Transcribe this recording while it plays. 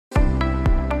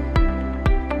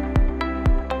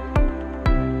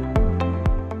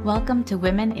Welcome to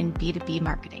Women in B2B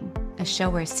Marketing, a show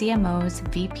where CMOs,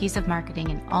 VPs of marketing,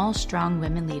 and all strong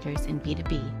women leaders in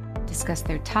B2B discuss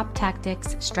their top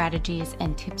tactics, strategies,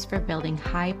 and tips for building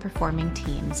high-performing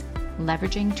teams,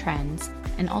 leveraging trends,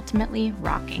 and ultimately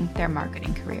rocking their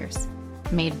marketing careers.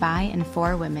 Made by and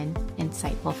for women,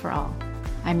 insightful for all.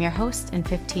 I'm your host and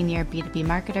 15-year B2B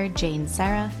marketer, Jane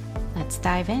Sarah. Let's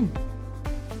dive in.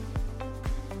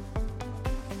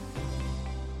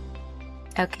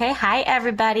 Okay. Hi,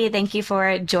 everybody. Thank you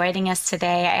for joining us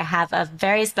today. I have a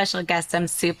very special guest I'm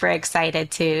super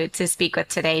excited to speak with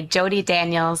today, Jodi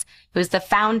Daniels, who's the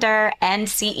founder and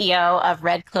CEO of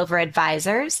Red Clover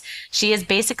Advisors. She is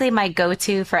basically my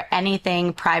go-to for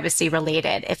anything privacy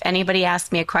related. If anybody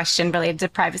asks me a question related to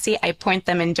privacy, I point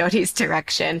them in Jodi's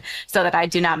direction so that I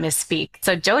do not misspeak.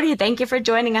 So Jodi, thank you for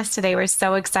joining us today. We're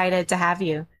so excited to have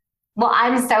you. Well,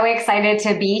 I'm so excited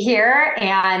to be here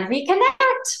and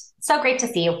reconnect. So great to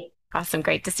see you. Awesome.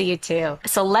 Great to see you too.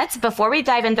 So before we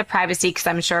dive into privacy, because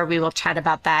I'm sure we will chat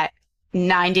about that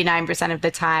 99% of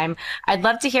the time, I'd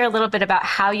love to hear a little bit about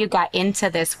how you got into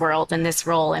this world and this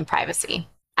role in privacy.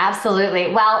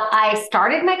 Absolutely. Well, I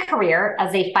started my career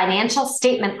as a financial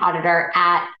statement auditor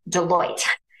at Deloitte.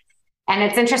 And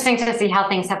it's interesting to see how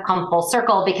things have come full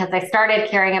circle because I started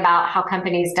caring about how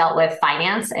companies dealt with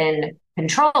finance and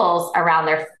controls around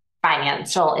their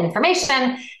financial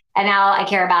information. And now I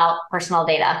care about personal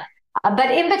data. But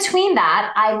in between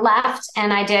that, I left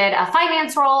and I did a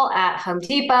finance role at Home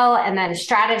Depot and then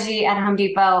strategy at Home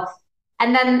Depot.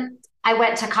 And then I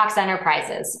went to Cox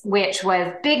Enterprises, which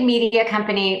was big media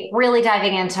company, really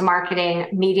diving into marketing,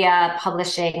 media,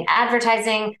 publishing,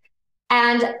 advertising.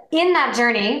 And in that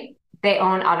journey, they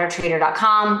own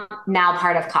autotrader.com, now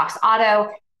part of Cox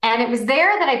Auto. And it was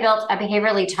there that I built a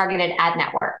behaviorally targeted ad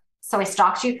network. So I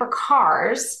stalked you for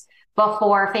cars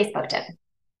before Facebook did.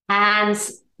 And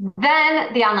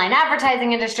then the online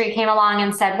advertising industry came along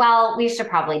and said, well, we should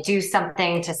probably do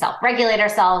something to self-regulate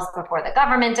ourselves before the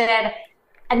government did.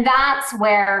 And that's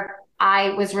where I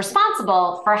was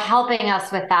responsible for helping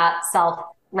us with that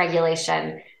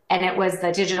self-regulation. And it was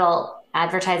the Digital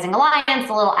Advertising Alliance,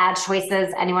 the little ad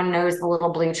choices. Anyone knows the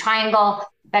little blue triangle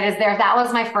that is there. That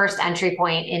was my first entry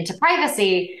point into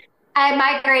privacy. I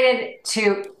migrated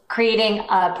to creating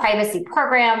a privacy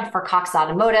program for Cox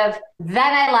Automotive.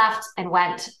 Then I left and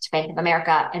went to Bank of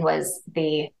America and was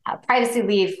the privacy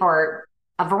lead for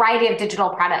a variety of digital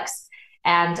products.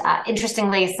 And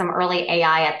interestingly, some early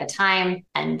AI at the time.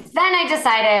 And then I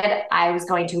decided I was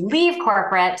going to leave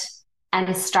corporate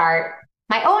and start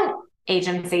my own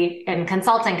agency and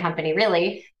consulting company,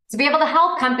 really, to be able to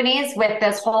help companies with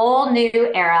this whole new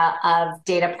era of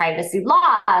data privacy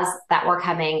laws that were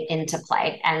coming into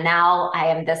play. And now I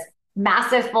am this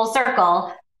massive full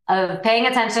circle of paying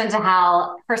attention to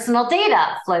how personal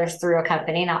data flows through a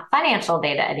company, not financial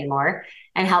data anymore,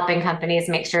 and helping companies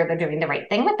make sure they're doing the right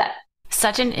thing with it.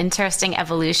 Such an interesting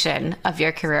evolution of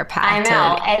your career path. I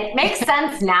know. It makes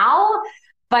sense now,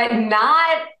 but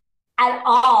not at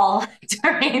all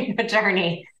during the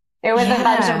journey. It was a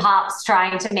bunch of hops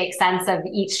trying to make sense of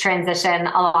each transition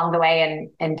along the way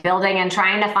and building and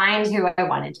trying to find who I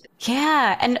wanted to be.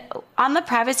 Yeah. And on the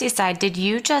privacy side,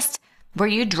 were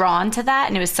you drawn to that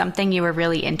and it was something you were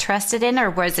really interested in?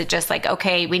 Or was it just like,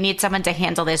 okay, we need someone to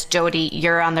handle this. Jodi,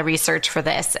 you're on the research for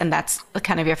this. And that's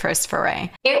kind of your first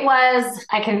foray. It was,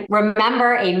 I can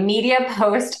remember a Media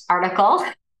Post article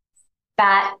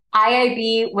that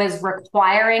IAB was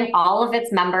requiring all of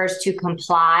its members to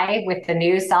comply with the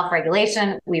new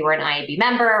self-regulation. We were an IAB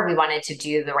member. We wanted to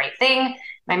do the right thing.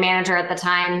 My manager at the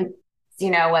time,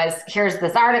 was, here's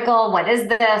this article. What is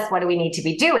this? What do we need to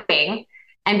be doing?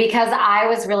 And because I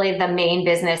was really the main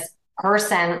business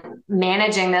person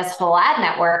managing this whole ad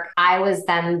network, I was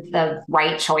then the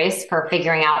right choice for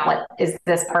figuring out what is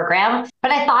this program.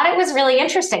 But I thought it was really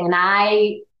interesting. And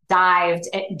I dived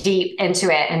deep into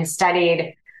it and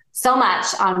studied so much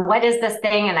on what is this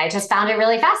thing. And I just found it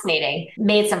really fascinating.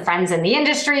 Made some friends in the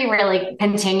industry, really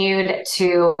continued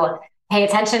to pay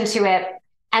attention to it.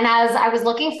 And as I was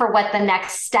looking for what the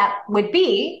next step would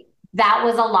be, that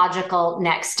was a logical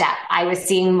next step. I was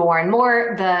seeing more and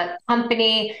more. The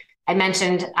company I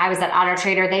mentioned, I was at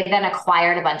AutoTrader. They then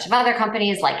acquired a bunch of other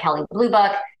companies like Kelley Blue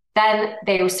Book. Then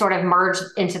they sort of merged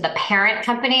into the parent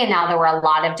company. And now there were a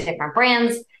lot of different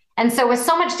brands. And so with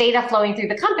so much data flowing through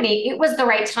the company, it was the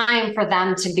right time for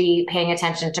them to be paying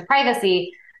attention to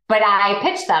privacy. But I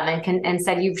pitched them and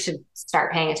said, you should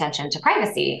start paying attention to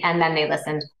privacy. And then they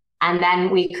listened. And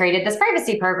then we created this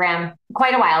privacy program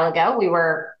quite a while ago. We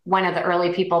were one of the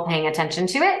early people paying attention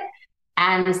to it.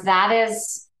 And that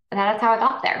is that is how I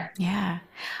got there. Yeah.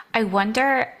 I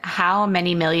wonder how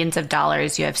many millions of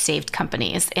dollars you have saved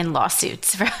companies in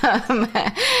lawsuits from.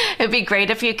 It'd be great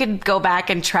if you could go back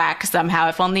and track somehow.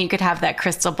 If only you could have that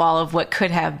crystal ball of what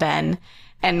could have been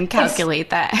and It's calculate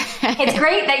that. It's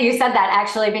great that you said that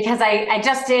actually, because I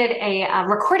just did a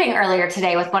recording earlier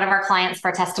today with one of our clients for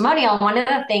a testimonial. And one of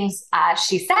the things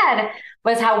she said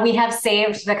was how we have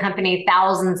saved the company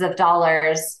thousands of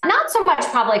dollars, not so much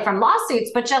probably from lawsuits,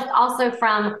 but just also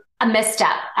from a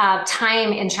misstep,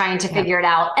 time in trying to figure it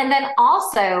out. And then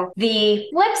also the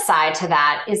flip side to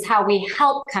that is how we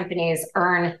help companies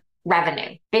earn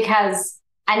revenue, because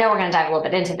I know we're going to dive a little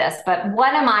bit into this, but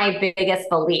one of my biggest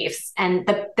beliefs and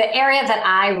the area that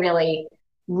I really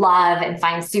love and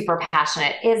find super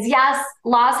passionate is, yes,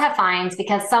 laws have fines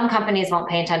because some companies won't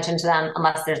pay attention to them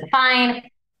unless there's a fine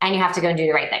and you have to go and do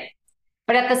the right thing.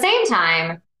 But at the same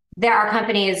time, there are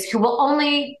companies who will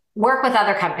only work with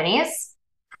other companies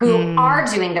who are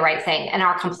doing the right thing and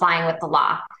are complying with the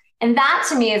law. And that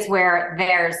to me is where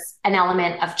there's an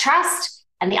element of trust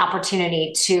and the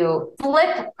opportunity to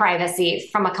flip privacy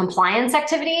from a compliance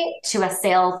activity to a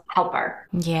sales helper.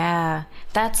 Yeah,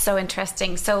 that's so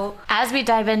interesting. So as we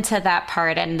dive into that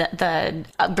part and the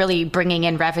really bringing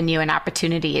in revenue and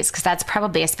opportunities, because that's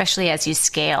probably, especially as you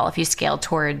scale, if you scale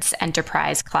towards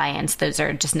enterprise clients, those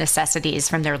are just necessities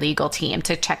from their legal team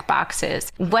to check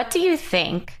boxes. What do you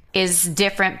think is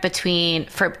different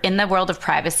in the world of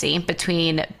privacy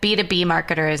between B2B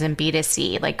marketers and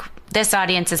B2C? Like, this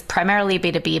audience is primarily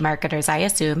B2B marketers, I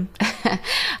assume.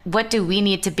 What do we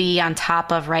need to be on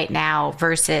top of right now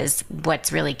versus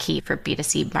what's really key for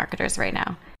B2C marketers right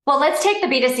now? Well, let's take the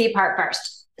B2C part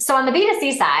first. So on the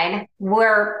B2C side,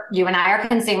 you and I are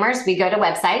consumers. We go to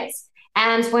websites.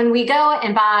 And when we go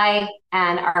and buy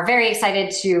and are very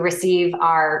excited to receive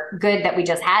our good that we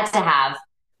just had to have,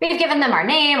 we've given them our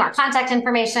name, our contact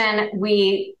information.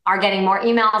 We are getting more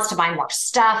emails to buy more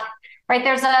stuff, right?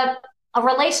 There's a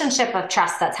relationship of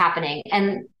trust that's happening.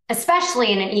 And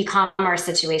especially in an e-commerce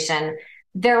situation,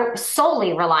 they're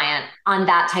solely reliant on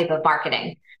that type of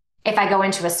marketing. If I go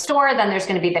into a store, then there's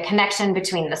going to be the connection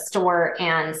between the store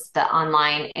and the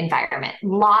online environment.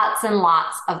 Lots and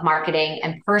lots of marketing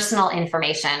and personal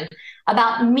information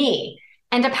about me.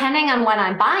 And depending on what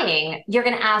I'm buying, you're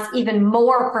going to ask even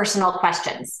more personal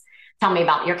questions. Tell me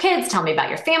about your kids, tell me about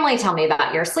your family, tell me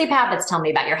about your sleep habits, tell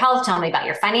me about your health, tell me about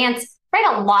your finance,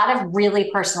 right? A lot of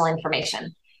really personal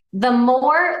information. The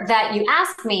more that you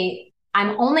ask me,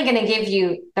 I'm only going to give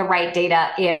you the right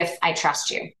data if I trust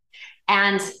you.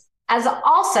 And as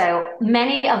also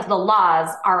many of the laws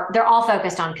they're all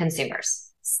focused on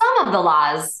consumers. Some of the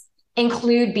laws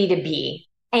include B2B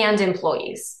and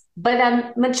employees, but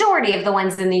a majority of the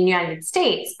ones in the United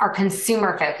States are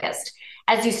consumer focused.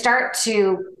 As you start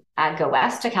to go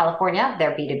west to California,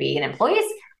 they're B2B and employees.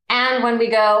 And when we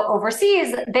go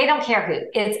overseas, they don't care who,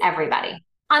 it's everybody.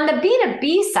 On the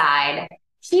B2B side,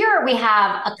 here we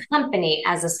have a company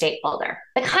as a stakeholder.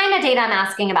 The kind of data I'm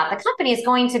asking about the company is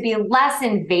going to be less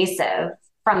invasive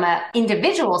from an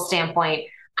individual standpoint.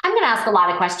 I'm going to ask a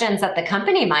lot of questions that the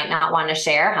company might not want to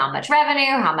share. How much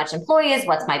revenue, how much employees,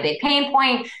 what's my big pain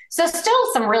point? So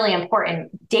still some really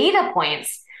important data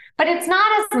points, but it's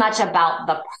not as much about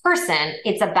the person,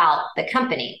 it's about the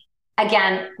company.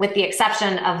 Again, with the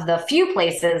exception of the few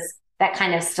places that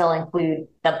kind of still include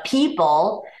the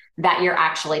people that you're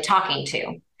actually talking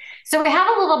to. So we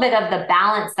have a little bit of the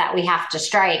balance that we have to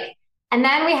strike. And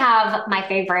then we have my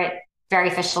favorite, very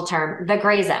official term, the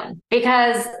gray zone,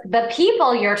 because the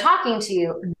people you're talking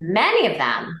to, many of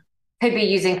them could be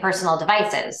using personal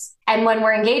devices. And when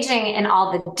we're engaging in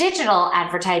all the digital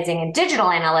advertising and digital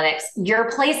analytics,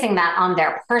 you're placing that on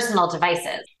their personal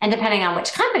devices. And depending on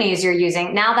which companies you're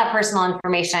using, now that personal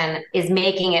information is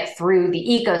making it through the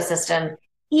ecosystem,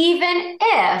 even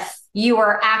if you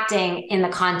are acting in the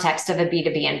context of a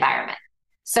B2B environment.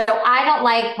 So I don't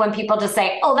like when people just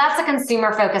say, oh, that's a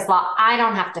consumer focused law. I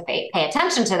don't have to pay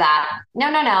attention to that.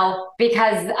 No,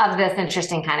 because of this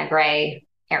interesting kind of gray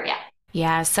area.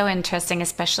 Yeah, so interesting,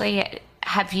 especially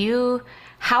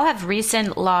how have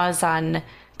recent laws on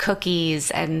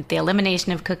cookies and the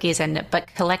elimination of cookies but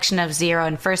collection of zero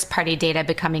and first party data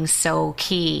becoming so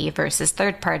key versus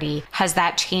third party, has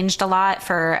that changed a lot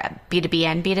for B2B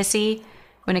and B2C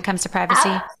when it comes to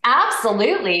privacy?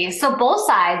 Absolutely. So both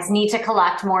sides need to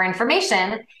collect more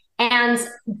information. And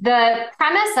the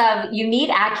premise of you need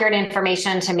accurate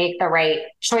information to make the right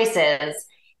choices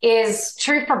is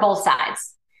true for both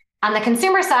sides. On the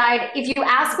consumer side, if you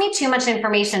ask me too much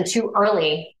information too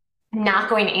early, I'm not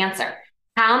going to answer.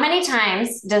 How many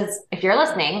times if you're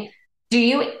listening, do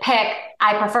you pick,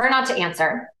 I prefer not to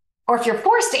answer, Or if you're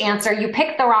forced to answer, you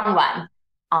pick the wrong one.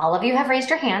 All of you have raised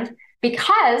your hand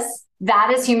because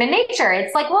that is human nature.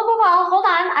 It's like, well, hold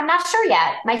on. I'm not sure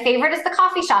yet. My favorite is the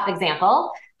coffee shop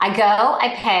example. I go,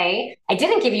 I pay. I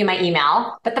didn't give you my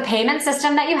email, but the payment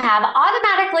system that you have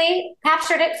automatically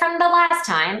captured it from the last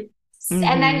time.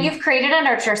 And then you've created a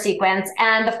nurture sequence.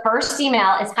 And the first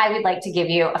email is, hi, we'd like to give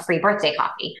you a free birthday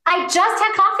coffee. I just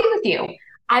had coffee with you.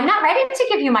 I'm not ready to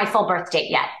give you my full birth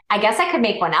date yet. I guess I could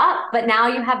make one up, but now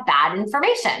you have bad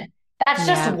information. That's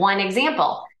just one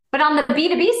example. But on the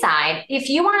B2B side, if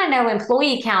you want to know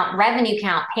employee count, revenue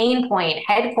count, pain point,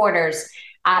 headquarters,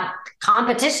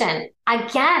 competition,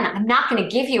 again, I'm not going to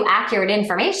give you accurate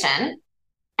information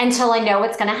until I know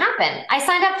what's going to happen. I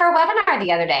signed up for a webinar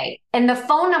the other day and the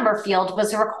phone number field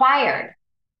was required.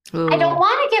 Ooh. I don't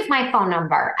want to give my phone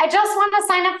number. I just want to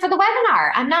sign up for the webinar.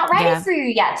 I'm not ready for you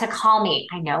yet to call me.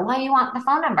 I know why you want the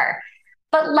phone number,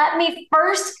 but let me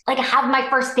first have my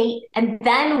first date and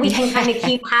then we can kind of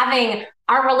keep having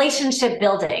our relationship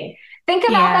building. Think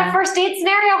about that first date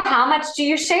scenario. How much do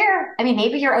you share? I mean,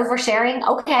 maybe you're oversharing.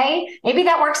 Okay. Maybe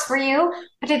that works for you,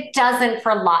 but it doesn't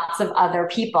for lots of other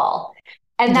people.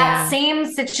 And that same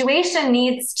situation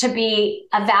needs to be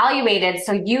evaluated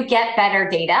so you get better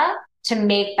data to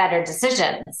make better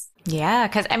decisions. Yeah,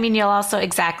 because I mean, you'll also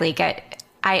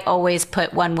I always put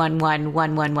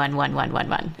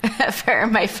 111-111-111-111 for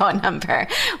my phone number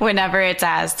whenever it's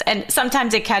asked. And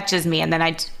sometimes it catches me and then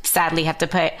I sadly have to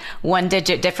put one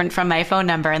digit different from my phone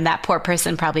number. And that poor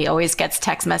person probably always gets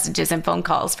text messages and phone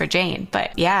calls for Jane.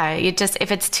 But yeah,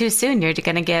 if it's too soon, you're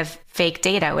going to give fake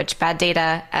data, which bad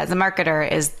data as a marketer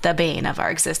is the bane of our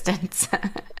existence.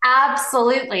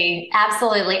 Absolutely.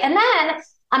 Absolutely. And then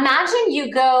imagine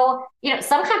you go,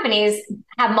 some companies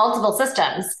have multiple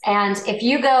systems. And if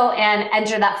you go and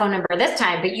enter that phone number this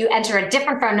time, but you enter a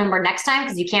different phone number next time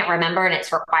because you can't remember and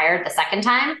it's required the second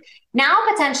time, now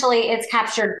potentially it's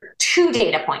captured 2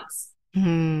 data points.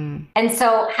 And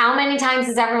so how many times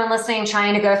is everyone listening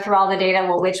trying to go through all the data?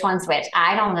 Well, which one's which?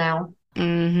 I don't know.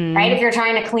 Right? If you're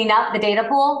trying to clean up the data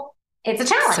pool, it's a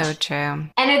challenge. So true.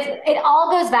 And it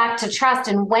all goes back to trust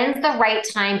and when's the right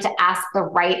time to ask the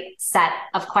right set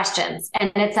of questions.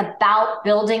 And it's about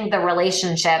building the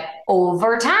relationship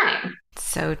over time.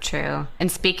 So true.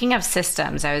 And speaking of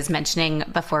systems, I was mentioning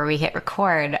before we hit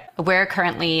record, we're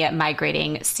currently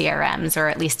migrating CRMs or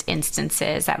at least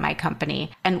instances at my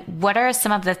company. And what are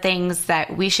some of the things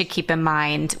that we should keep in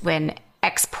mind when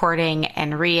exporting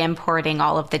and re-importing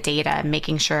all of the data and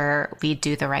making sure we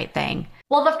do the right thing?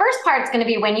 Well, the first part is going to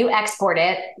be when you export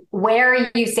it, where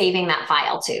are you saving that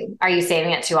file to? Are you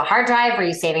saving it to a hard drive? Are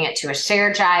you saving it to a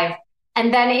shared drive?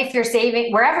 And then if you're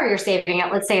saving, wherever you're saving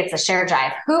it, let's say it's a shared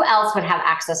drive, who else would have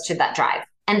access to that drive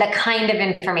and the kind of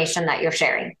information that you're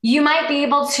sharing? You might be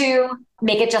able to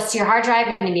make it just to your hard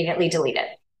drive and immediately delete it.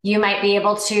 You might be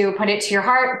able to put it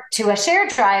to a shared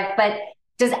drive, but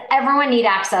does everyone need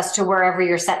access to wherever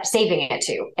you're saving it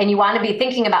to? And you want to be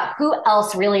thinking about who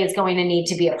else really is going to need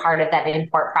to be a part of that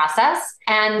import process.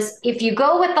 And if you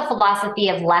go with the philosophy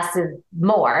of less is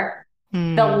more,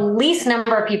 the least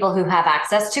number of people who have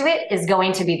access to it is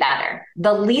going to be better.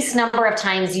 The least number of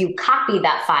times you copy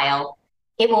that file,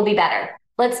 it will be better.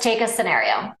 Let's take a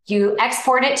scenario. You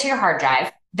export it to your hard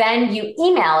drive, then you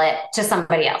email it to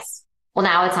somebody else. Well,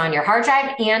 now it's on your hard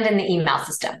drive and in the email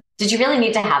system. Did you really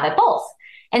need to have it both?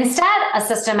 Instead, a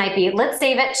system might be, let's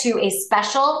save it to a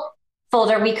special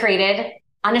folder we created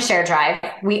on a shared drive.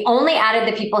 We only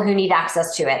added the people who need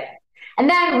access to it. And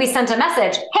then we sent a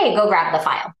message, hey, go grab the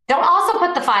file. Don't also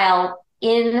put the file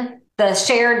in the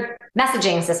shared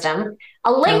messaging system.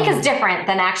 A link is different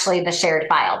than actually the shared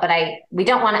file, but we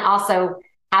don't want to also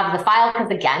have the file because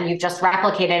again, you've just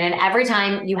replicated, and every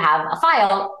time you have a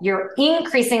file, you're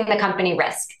increasing the company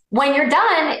risk. When you're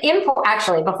done,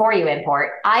 before you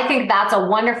import, I think that's a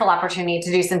wonderful opportunity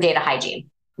to do some data hygiene.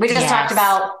 We just talked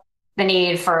about the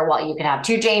need for, you could have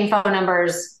 2 Jane phone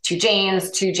numbers, 2 Janes,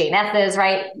 2 Janesses,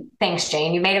 right? Thanks,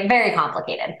 Jane. You made it very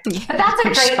complicated. Yeah, but that's a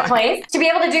great place to be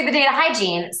able to do the data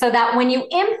hygiene so that when you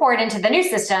import into the new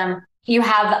system, you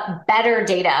have better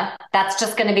data. That's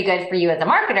just going to be good for you as a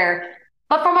marketer.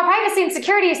 But from a privacy and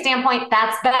security standpoint,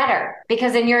 that's better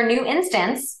because in your new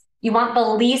instance, you want the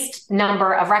least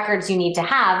number of records you need to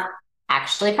have,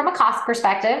 actually from a cost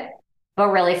perspective, but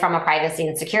really from a privacy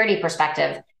and security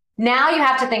perspective. Now you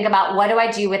have to think about, what do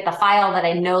I do with the file that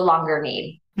I no longer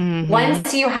need?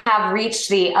 Once you have reached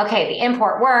the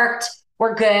import worked,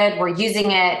 we're good, we're using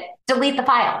it, delete the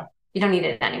file. You don't need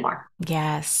it anymore.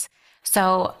 Yes.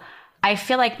 So I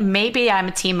feel like maybe I'm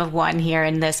a team of one here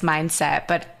in this mindset,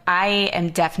 but I am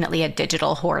definitely a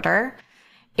digital hoarder.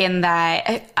 in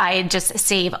that I just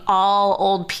save all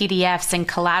old PDFs and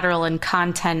collateral and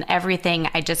content, everything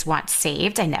I just want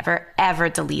saved. I never ever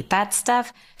delete that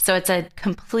stuff. So it's a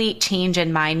complete change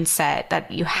in mindset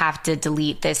that you have to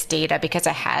delete this data because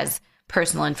it has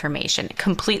personal information.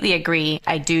 Completely agree.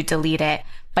 I do delete it,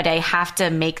 but I have to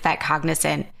make that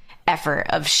cognizant effort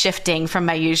of shifting from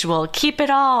my usual keep it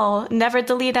all, never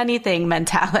delete anything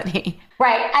mentality.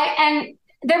 Right. And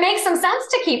there makes some sense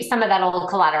to keep some of that old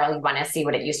collateral. You want to see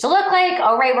what it used to look like.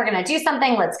 Oh, right, we're going to do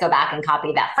something. Let's go back and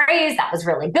copy that phrase. That was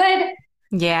really good.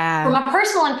 Yeah. From a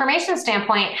personal information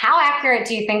standpoint, how accurate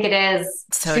do you think it is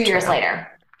So 2 years true. later?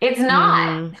 It's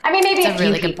not. I mean, maybe It's a a few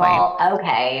really good people, point.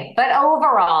 okay. But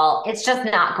overall, it's just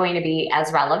not going to be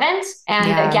as relevant. And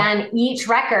Yeah. again, each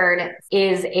record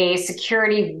is a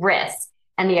security risk.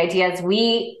 And the idea is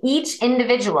each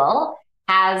individual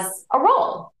has a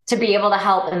role to be able to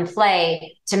help and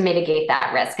play to mitigate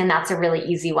that risk. And that's a really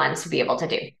easy one to be able to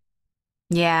do.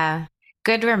 Yeah.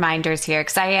 Good reminders here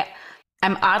because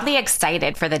I'm oddly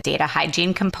excited for the data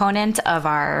hygiene component of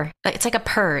it's like a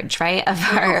purge, right? Of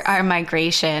our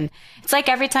migration. It's like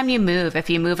every time you move, if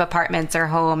you move apartments or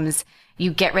homes, you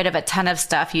get rid of a ton of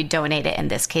stuff, you donate it. In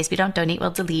this case, we don't donate,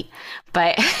 we'll delete,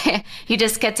 but you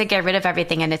just get to get rid of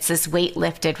everything. And it's this weight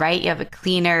lifted, right? You have a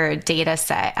cleaner data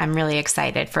set. I'm really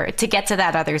excited to get to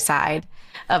that other side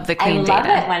of the clean data.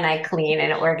 I love it when I clean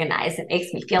and organize. It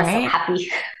makes me feel so happy.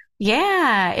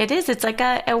 Yeah, it is. It's like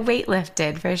a weight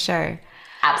lifted for sure.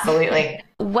 Absolutely.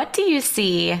 What do you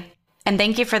see? And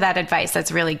thank you for that advice.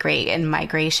 That's really great in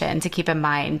migration to keep in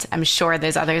mind. I'm sure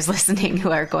there's others listening who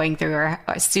are going through or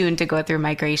soon to go through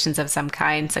migrations of some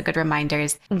kind. So good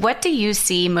reminders. What do you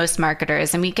see most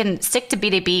marketers? And we can stick to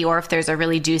B2B, or if there's a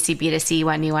really juicy B2C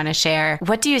one you want to share.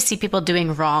 What do you see people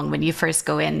doing wrong when you first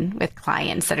go in with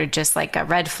clients that are just like a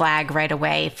red flag right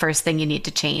away? First thing you need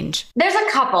to change. There's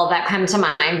a couple that come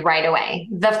to mind right away.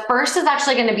 The first is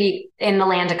actually going to be in the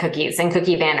land of cookies and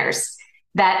cookie banners.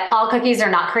 That all cookies are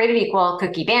not created equal.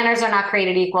 Cookie banners are not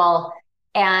created equal.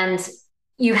 And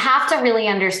you have to really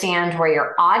understand where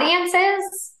your audience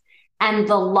is and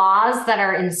the laws that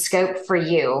are in scope for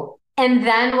you, and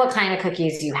then what kind of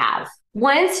cookies you have.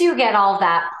 Once you get all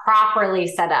that properly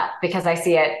set up, because I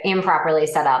see it improperly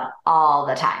set up all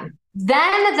the time,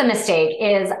 then the mistake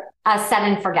is a set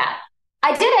and forget.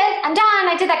 I did it. I'm done.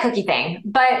 I did that cookie thing.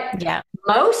 But yeah.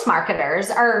 Most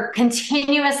marketers are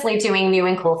continuously doing new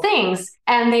and cool things,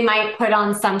 and they might put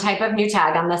on some type of new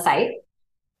tag on the site,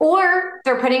 or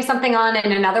they're putting something on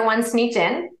and another one sneaked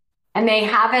in, and they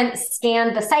haven't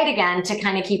scanned the site again to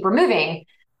kind of keep removing.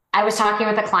 I was talking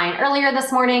with a client earlier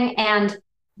this morning, and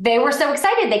they were so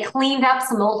excited. They cleaned up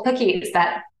some old cookies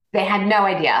that they had no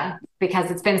idea because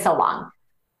it's been so long.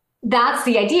 That's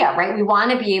the idea, right? We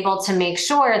want to be able to make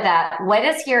sure that what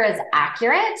is here is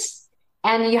accurate.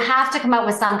 And you have to come up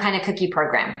with some kind of cookie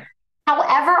program.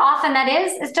 However often that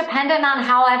is dependent on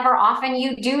however often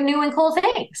you do new and cool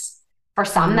things. For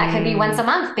some, that could be once a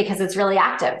month because it's really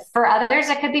active. For others,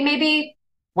 it could be maybe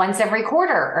once every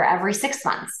quarter or every 6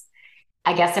 months.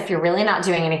 I guess if you're really not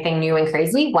doing anything new and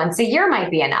crazy, once a year might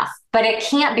be enough, but it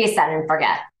can't be set and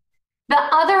forget. The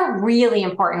other really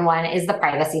important one is the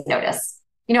privacy notice.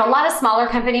 You know, a lot of smaller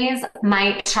companies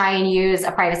might try and use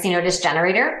a privacy notice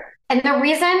generator. And the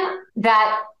reason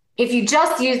that if you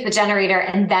just use the generator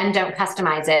and then don't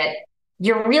customize it,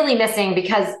 you're really missing,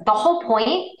 because the whole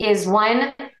point is,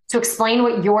 one, to explain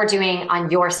what you're doing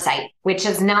on your site, which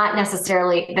is not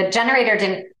necessarily, the generator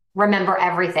didn't remember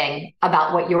everything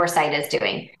about what your site is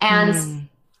doing. And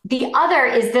the other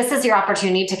is, this is your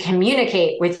opportunity to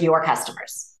communicate with your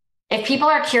customers. If people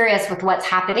are curious with what's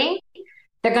happening,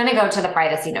 they're going to go to the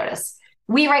privacy notice.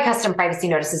 We write custom privacy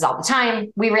notices all the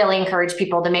time. We really encourage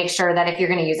people to make sure that if you're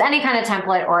going to use any kind of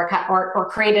template or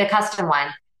create a custom one,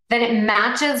 then it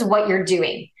matches what you're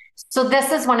doing. So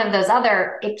this is one of those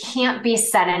it can't be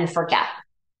set and forget.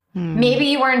 Maybe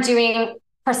you weren't doing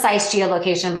precise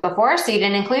geolocation before, so you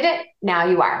didn't include it. Now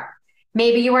you are.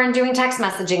 Maybe you weren't doing text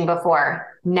messaging before.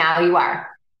 Now you are.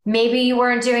 Maybe you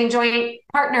weren't doing joint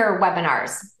partner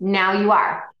webinars. Now you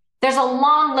are. There's a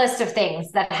long list of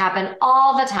things that happen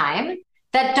all the time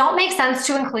that don't make sense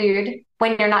to include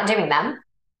when you're not doing them.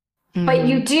 But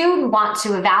you do want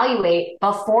to evaluate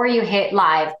before you hit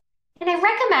live. And I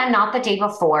recommend not the day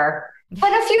before,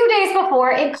 but a few days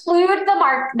before, include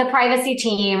the privacy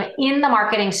team in the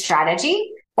marketing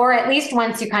strategy, or at least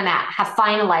once you kind of have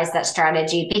finalized that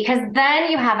strategy, because then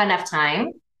you have enough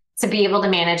time to be able to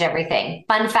manage everything.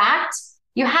 Fun fact,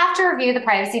 you have to review the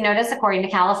privacy notice according to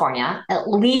California at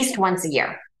least once a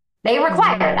year. They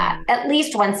require that at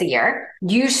least once a year.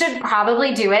 You should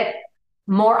probably do it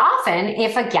more often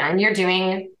if, again, you're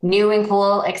doing new and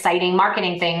cool, exciting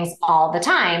marketing things all the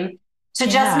time to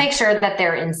just make sure that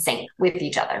they're in sync with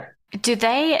each other.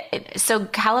 So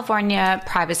California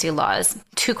privacy laws,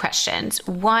 two questions.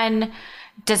 One,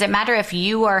 does it matter if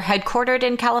you are headquartered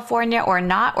in California or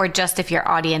not, or just if your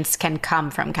audience can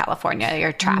come from California,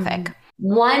 your traffic?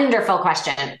 Wonderful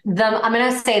question. I'm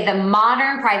going to say the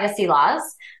modern privacy laws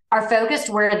are focused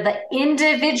where the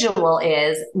individual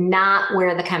is, not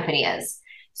where the company is.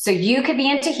 So you could be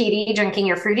in Tahiti drinking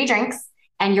your fruity drinks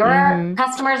and your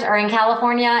customers are in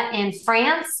California, in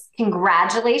France.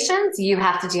 Congratulations. You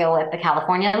have to deal with the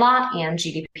California law and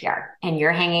GDPR, and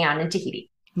you're hanging on in Tahiti.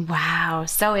 Wow.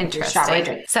 So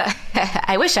interesting. So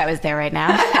I wish I was there right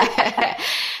now.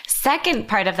 Second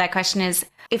part of that question is,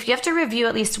 if you have to review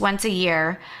at least once a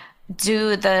year,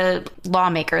 do the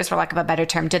lawmakers, for lack of a better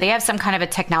term, do they have some kind of a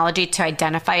technology to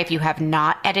identify if you have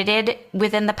not edited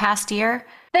within the past year?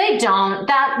 They don't.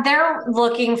 That they're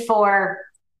looking for.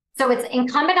 So it's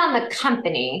incumbent on the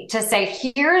company to say,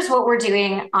 here's what we're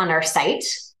doing on our site.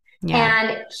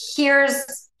 And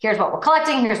here's what we're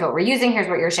collecting. Here's what we're using. Here's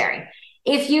what you're sharing.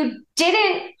 If you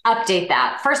didn't update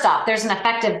that, first off, there's an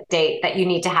effective date that you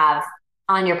need to have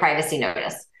on your privacy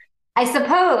notice. I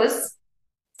suppose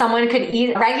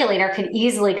a regulator could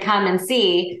easily come and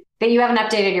see that you haven't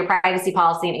updated your privacy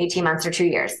policy in 18 months or 2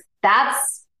 years.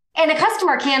 And a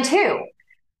customer can too.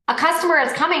 A customer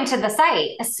is coming to the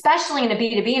site, especially in a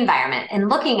B2B environment, and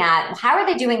looking at how are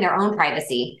they doing their own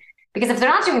privacy? Because if they're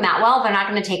not doing that well, they're not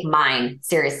going to take mine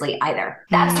seriously either.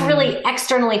 That's really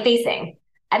externally facing.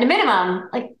 At a minimum,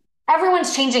 like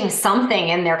everyone's changing something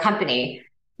in their company.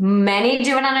 Many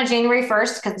do it on a January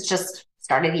 1st because it's just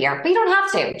start of the year, but you don't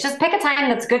have to. Just pick a time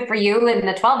that's good for you in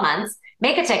the 12 months,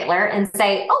 make a tickler and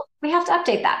say, oh, we have to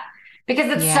update that because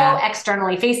it's so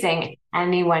externally facing,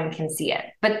 anyone can see it.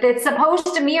 But it's supposed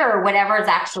to mirror whatever is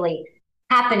actually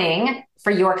happening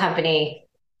for your company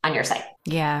on your site.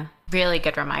 Yeah, really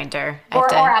good reminder.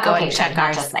 Or application,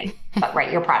 not just site,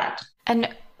 but your product. And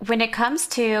when it comes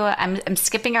to, I'm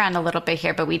skipping around a little bit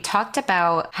here, but we talked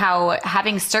about how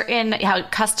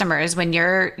customers, when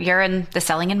you're in the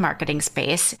selling and marketing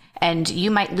space, and you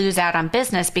might lose out on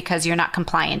business because you're not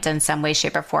compliant in some way,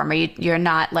 shape, or form, or you're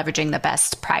not leveraging the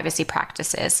best privacy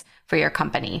practices for your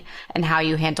company and how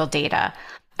you handle data.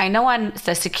 I know on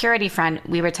the security front,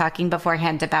 we were talking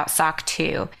beforehand about SOC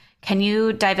 2. Can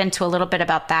you dive into a little bit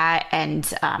about that and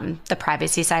the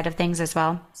privacy side of things as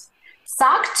well?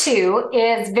 SOC 2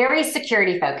 is very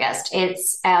security focused.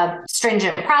 It's a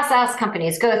stringent process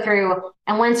companies go through.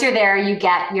 And once you're there, you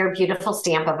get your beautiful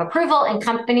stamp of approval, and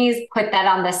companies put that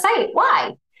on the site.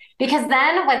 Why? Because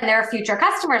then when their future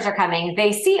customers are coming,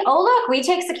 they see, oh, look, we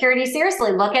take security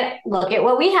seriously. Look at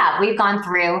what we have. We've gone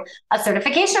through a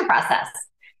certification process.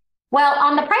 Well,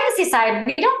 on the privacy side,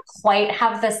 we don't quite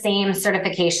have the same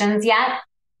certifications yet.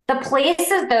 The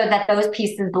places, though, that those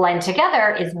pieces blend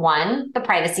together is one, the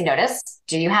privacy notice.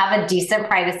 Do you have a decent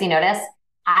privacy notice?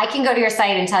 I can go to your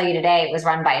site and tell you today it was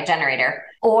run by a generator,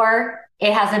 or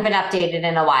it hasn't been updated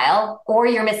in a while, or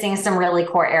you're missing some really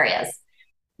core areas.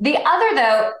 The other,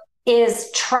 though, is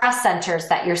trust centers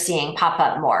that you're seeing pop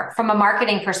up more. From a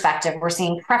marketing perspective, we're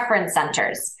seeing preference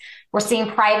centers. We're seeing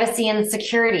privacy and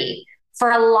security.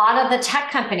 For a lot of the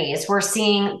tech companies, we're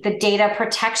seeing the data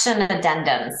protection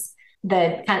addendums.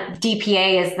 The kind of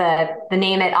DPA is the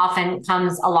name it often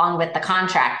comes along with the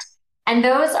contract. And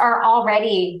those are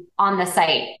already on the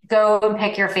site. Go and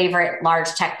pick your favorite large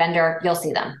tech vendor. You'll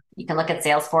see them. You can look at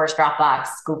Salesforce, Dropbox,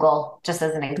 Google, just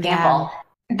as an example.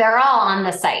 Yeah. They're all on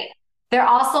the site. They're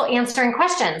also answering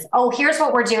questions. Oh, here's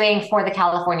what we're doing for the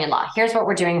California law. Here's what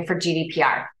we're doing for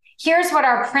GDPR. Here's what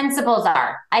our principles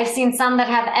are. I've seen some that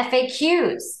have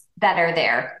FAQs that are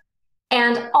there.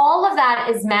 And all of that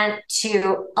is meant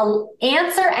to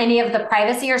answer any of the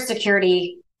privacy or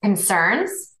security concerns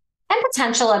and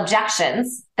potential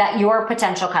objections that your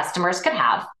potential customers could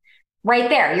have. Right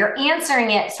there, you're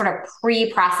answering it sort of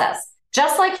pre-process,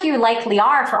 just like you likely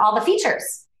are for all the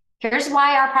features. Here's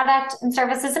why our product and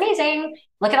service is amazing.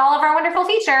 Look at all of our wonderful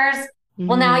features. Mm-hmm.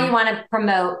 Well, now you want to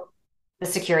promote the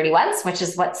security ones, which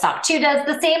is what SOC 2 does.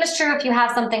 The same is true if you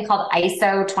have something called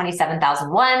ISO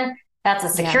 27001. That's a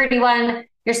security one.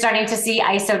 You're starting to see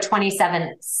ISO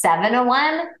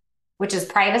 27701, which is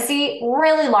privacy.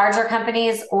 Really larger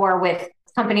companies or with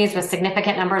companies with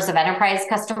significant numbers of enterprise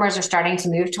customers are starting to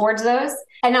move towards those.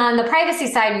 And on the privacy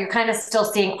side, you're kind of still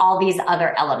seeing all these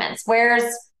other elements. Where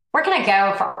can I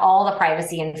go for all the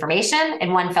privacy information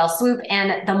in one fell swoop?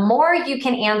 And the more you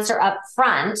can answer up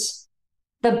front,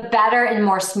 the better and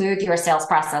more smooth your sales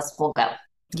process will go.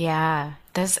 Yeah,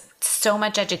 there's so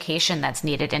much education that's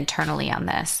needed internally on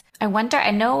this. I wonder,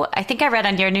 I think I read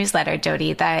on your newsletter,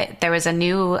 Jodi, that there was a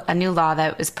new law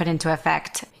that was put into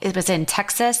effect. It was in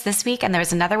Texas this week, and there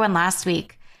was another one last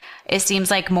week. It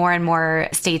seems like more and more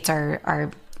states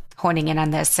are honing in on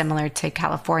this, similar to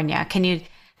California. Can you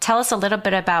tell us a little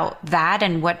bit about that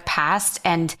and what passed?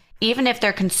 And even if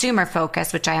they're consumer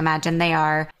focused, which I imagine they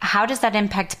are, how does that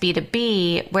impact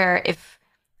B2B? Where if,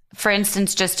 for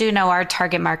instance, just so you know, our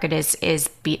target market is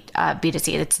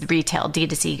B2C. It's retail,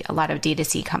 D2C, a lot of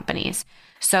D2C companies.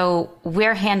 So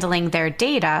we're handling their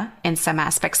data in some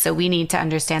aspects. So we need to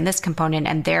understand this component,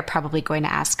 and they're probably going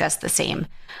to ask us the same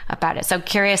about it. So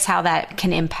curious how that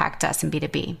can impact us in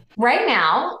B2B. Right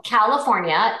now,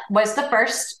 California was the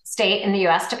first state in the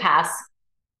US to pass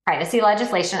privacy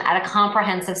legislation at a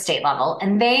comprehensive state level,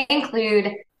 and they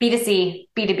include B2C,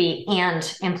 B2B,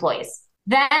 and employees.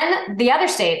 Then the other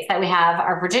states that we have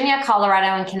are Virginia, Colorado,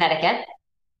 and Connecticut,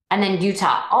 and then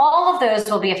Utah. All of those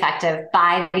will be effective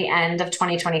by the end of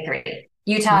 2023.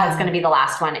 Utah is going to be the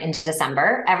last one in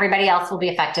December. Everybody else will be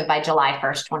effective by July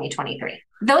 1st, 2023.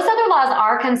 Those other laws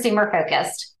are consumer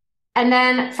focused. And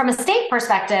then from a state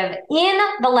perspective, in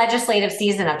the legislative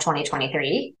season of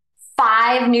 2023,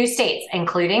 5 new states,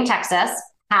 including Texas,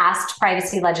 passed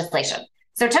privacy legislation.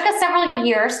 So it took us several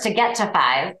years to get to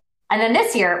 5. And then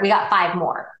this year we got 5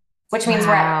 more, which means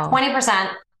we're at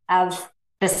 20% of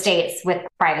the states with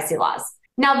privacy laws.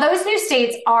 Now, those new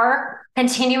states are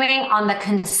continuing on the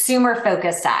consumer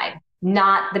focused side,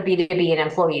 not the B2B and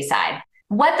employee side.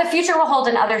 What the future will hold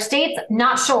in other states,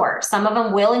 not sure. Some of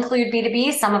them will include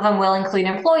B2B, some of them will include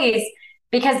employees,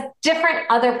 because different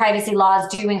other privacy laws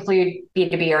do include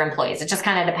B2B or employees. It just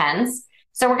kind of depends.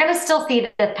 So we're going to still see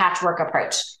the patchwork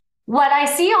approach. What I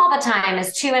see all the time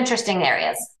is 2 interesting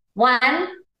areas. One,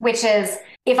 which is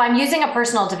if I'm using a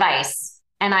personal device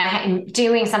and I'm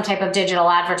doing some type of digital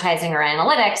advertising or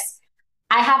analytics,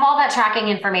 I have all that tracking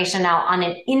information now on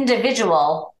an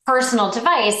individual personal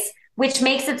device, which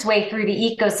makes its way through the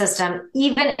ecosystem,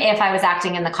 even if I was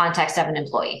acting in the context of an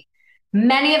employee.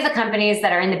 Many of the companies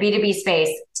that are in the B2B space,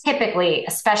 typically,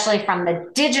 especially from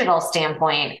the digital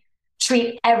standpoint,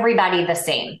 treat everybody the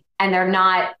same. And they're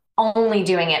not only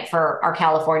doing it for our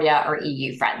California or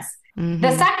EU friends. Mm-hmm.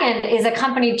 The second is a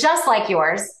company just like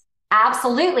yours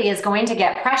absolutely is going to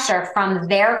get pressure from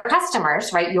their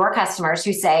customers, right? Your customers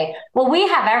who say, well, we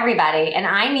have everybody and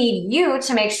I need you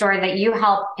to make sure that you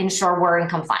help ensure we're in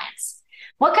compliance.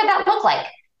 What could that look like?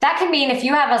 That could mean if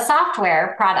you have a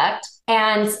software product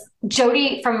and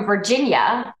Jodi from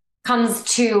Virginia comes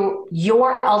to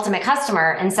your ultimate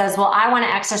customer and says, well, I want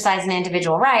to exercise an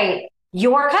individual right.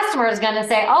 Your customer is going to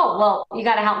say, oh, well, you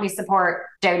got to help me support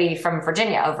Jodi from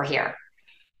Virginia over here.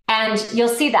 And you'll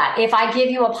see that if I give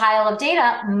you a pile of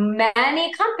data,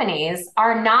 many companies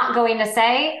are not going to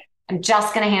say, I'm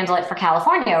just going to handle it for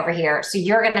California over here. So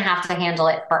you're going to have to handle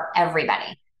it for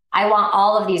everybody. I want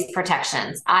all of these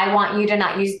protections. I want you to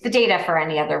not use the data for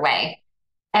any other way.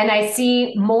 And I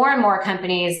see more and more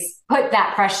companies put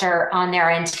that pressure on their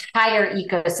entire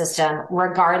ecosystem,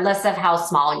 regardless of how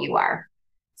small you are.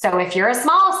 So if you're a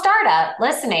small startup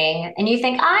listening and you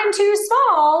think I'm too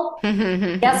small,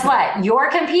 guess what? You're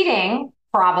competing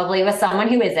probably with someone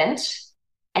who isn't.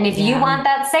 And if you want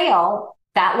that sale,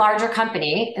 that larger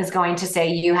company is going to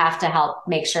say you have to help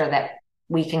make sure that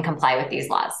we can comply with these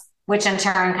laws, which in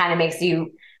turn kind of makes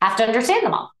you have to understand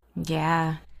them all.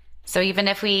 Yeah. So even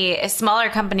if smaller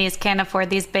companies can't afford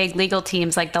these big legal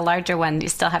teams like the larger one, you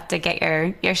still have to get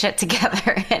your shit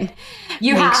together and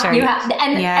you have.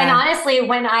 And honestly,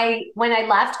 when I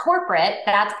left corporate,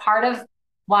 that's part of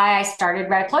why I started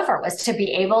Red Clover, was to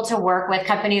be able to work with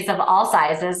companies of all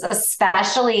sizes,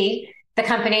 especially the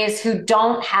companies who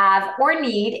don't have or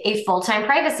need a full-time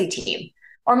privacy team.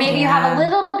 Or maybe you have a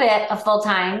little bit of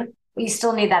full-time, but you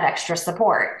still need that extra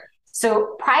support.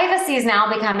 So privacy is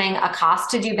now becoming a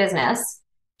cost to do business,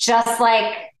 just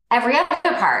like every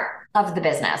other part of the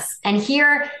business. And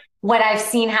here, what I've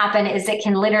seen happen is it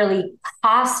can literally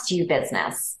cost you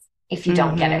business if you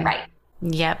don't get it right.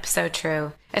 Yep, so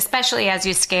true. Especially as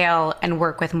you scale and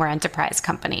work with more enterprise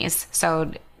companies.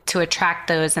 So to attract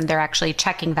those, and they're actually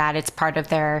checking that, it's part of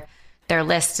their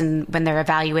list, and when they're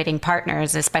evaluating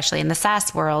partners, especially in the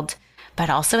SaaS world, but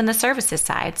also in the services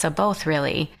side. So both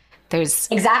really. There's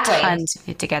tons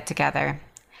to get together.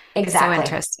 Exactly. So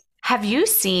interesting. Have you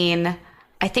seen,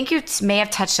 I think you may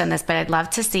have touched on this, but I'd love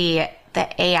to see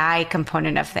the AI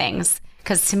component of things.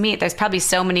 Because to me, there's probably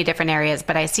so many different areas,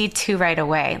 but I see 2 right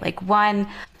away. Like one,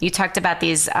 you talked about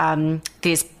these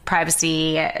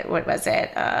privacy, what was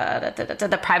it?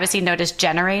 The privacy notice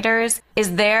generators.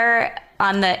 Is there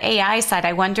on the AI side,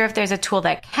 I wonder if there's a tool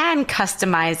that can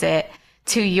customize it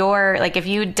to your, like if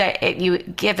you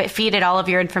feed it all of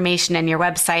your information and your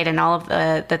website and all of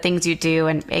the things you do,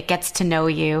 and it gets to know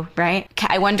you, right?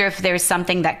 I wonder if there's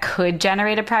something that could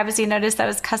generate a privacy notice that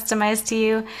was customized to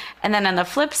you. And then on the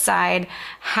flip side,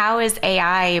 how is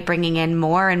AI bringing in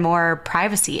more and more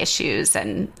privacy issues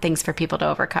and things for people to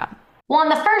overcome? Well, on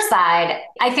the first side,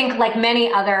 I think like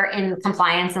many other in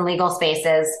compliance and legal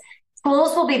spaces,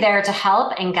 tools will be there to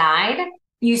help and guide.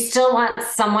 You still want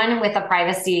someone with a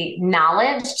privacy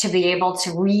knowledge to be able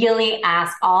to really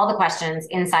ask all the questions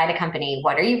inside a company.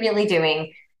 What are you really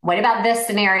doing? What about this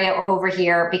scenario over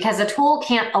here? Because a tool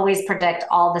can't always predict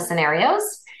all the scenarios.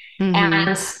 Mm-hmm.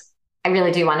 And I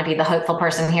really do want to be the hopeful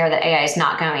person here that AI is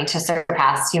not going to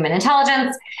surpass human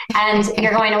intelligence. And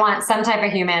you're going to want some type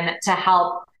of human to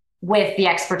help with the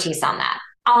expertise on that.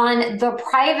 On the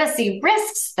privacy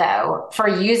risks, though, for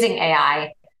using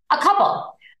AI, a couple.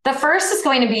 The first is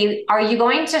going to be, are you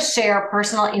going to share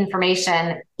personal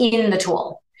information in the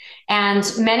tool? And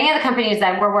many of the companies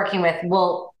that we're working with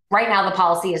will, right now the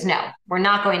policy is no, we're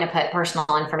not going to put personal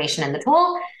information in the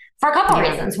tool for a couple of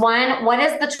reasons. One, what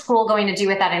is the tool going to do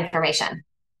with that information?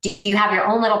 Do you have your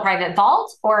own little private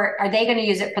vault, or are they going to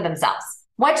use it for themselves?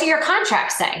 What do your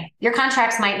contracts say? Your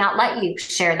contracts might not let you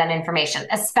share that information,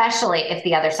 especially if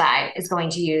the other side is going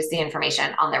to use the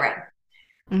information on their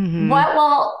own. Mm-hmm.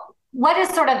 What is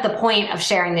sort of the point of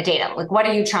sharing the data? Like, what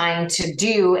are you trying to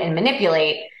do and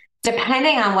manipulate?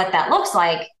 Depending on what that looks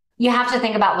like, you have to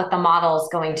think about what the model is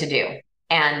going to do.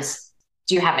 And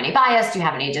do you have any bias? Do you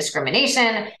have any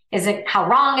discrimination? How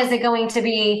wrong is it going to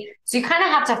be? So you kind of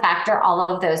have to factor all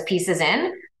of those pieces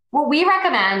in. What we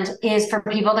recommend is for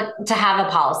people to have a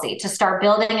policy, to start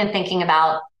building and thinking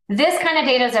about this kind of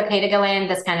data is okay to go in,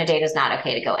 this kind of data is not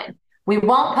okay to go in. We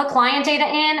won't put client data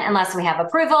in unless we have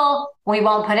approval. We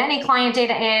won't put any client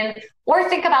data in, or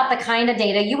think about the kind of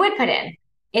data you would put in.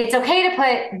 It's okay to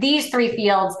put these 3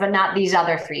 fields, but not these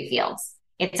other 3 fields.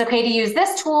 It's okay to use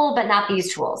this tool, but not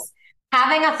these tools.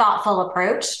 Having a thoughtful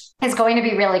approach is going to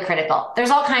be really critical. There's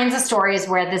all kinds of stories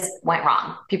where this went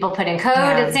wrong. People put in code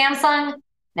at Samsung.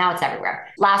 Now it's everywhere.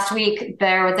 Last week,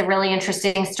 there was a really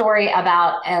interesting story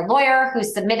about a lawyer who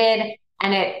submitted,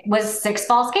 and it was 6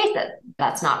 false cases.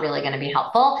 That's not really going to be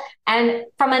helpful. And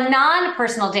from a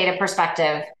non-personal data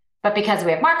perspective, but because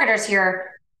we have marketers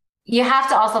here, you have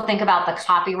to also think about the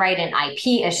copyright and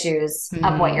IP issues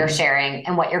of what you're sharing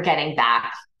and what you're getting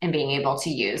back and being able to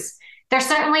use. There's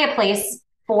certainly a place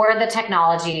for the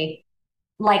technology.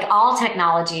 Like all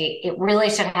technology, it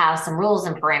really should have some rules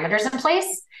and parameters in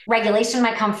place. Regulation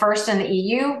might come first in the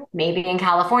EU, maybe in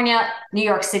California. New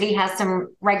York City has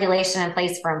some regulation in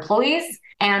place for employees,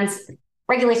 and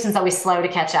regulation is always slow to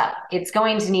catch up. It's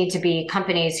going to need to be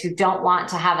companies who don't want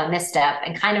to have a misstep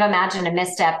and kind of imagine a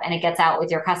misstep and it gets out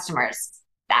with your customers.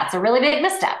 That's a really big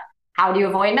misstep. How do you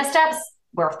avoid missteps?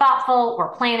 We're thoughtful, we're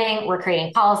planning, we're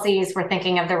creating policies, we're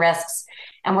thinking of the risks,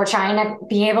 and we're trying to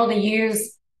be able to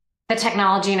use the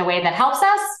technology in a way that helps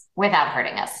us without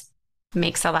hurting us.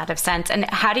 Makes a lot of sense. And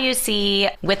how do you see,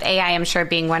 with AI, I'm sure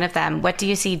being one of them, what do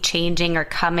you see changing or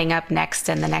coming up next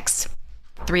in the next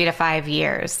 3 to 5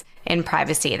 years in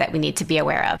privacy that we need to be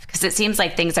aware of? Because it seems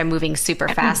like things are moving super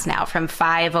fast now, from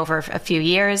 5 over a few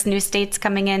years, new states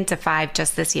coming in, to 5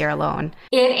 just this year alone.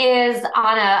 It is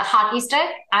on a hockey stick.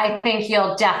 I think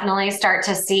you'll definitely start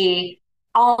to see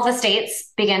all the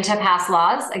states begin to pass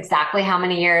laws. Exactly how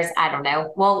many years, I don't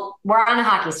know. Well, we're on a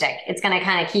hockey stick. It's going to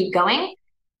kind of keep going.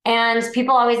 And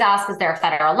people always ask, is there a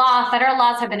federal law? Federal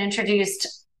laws have been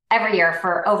introduced every year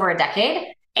for over a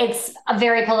decade. It's a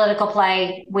very political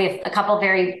play with a couple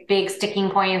very big sticking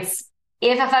points.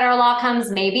 If a federal law comes,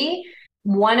 maybe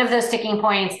one of those sticking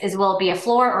points will be a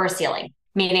floor or a ceiling,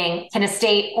 meaning can a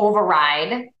state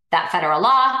override that federal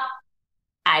law?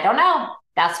 I don't know.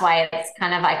 That's why it's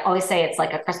kind of, I always say it's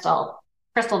like a crystal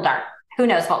dart. Who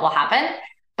knows what will happen?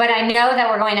 But I know that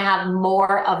we're going to have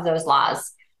more of those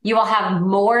laws. You will have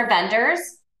more vendors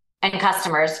and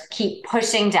customers keep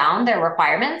pushing down their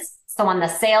requirements. So on the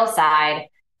sales side,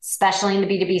 especially in the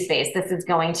B2B space, this is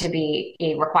going to be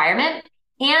a requirement.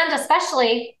 And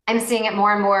especially, I'm seeing it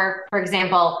more and more, for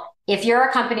example, if you're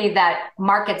a company that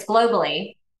markets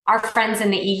globally, our friends in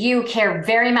the EU care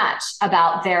very much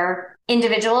about their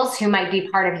individuals who might be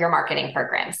part of your marketing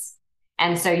programs.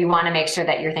 And so you want to make sure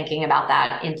that you're thinking about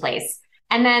that in place.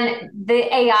 And then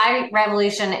the AI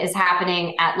revolution is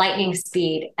happening at lightning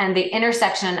speed, and the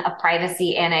intersection of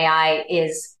privacy and AI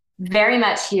is very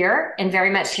much here and very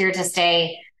much here to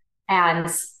stay. And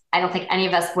I don't think any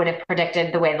of us would have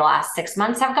predicted the way the last 6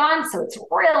 months have gone. So it's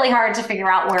really hard to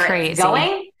figure out where it's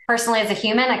going personally, as a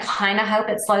human, I kind of hope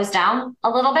it slows down a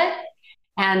little bit,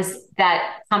 and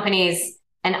that companies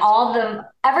and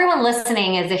everyone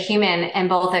listening is a human and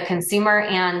both a consumer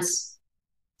and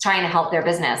trying to help their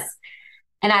business.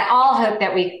 And I all hope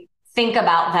that we think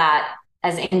about that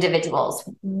as individuals.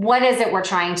 What is it we're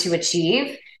trying to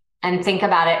achieve? And think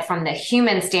about it from the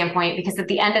human standpoint, because at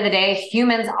the end of the day,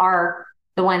 humans are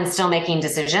the ones still making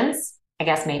decisions. I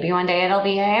guess maybe one day it'll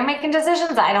be AI making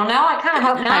decisions. I don't know. I kind of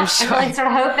hope not. I'm sure. I really sort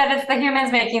of hope that it's the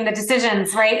humans making the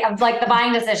decisions, right? Of like the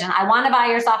buying decision. I want to buy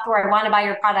your software. I want to buy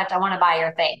your product. I want to buy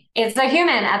your thing. It's the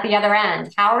human at the other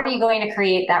end. How are you going to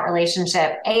create that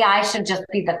relationship? AI should just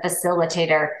be the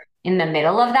facilitator in the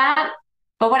middle of that.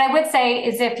 But what I would say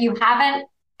is if you haven't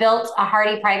built a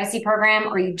hardy privacy program,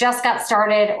 or you just got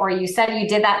started, or you said you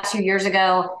did that 2 years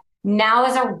ago, now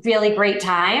is a really great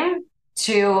time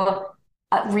to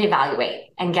reevaluate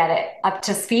and get it up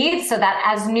to speed, so that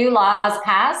as new laws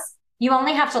pass, you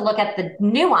only have to look at the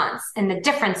nuance and the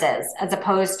differences as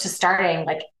opposed to starting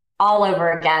like all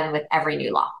over again with every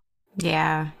new law.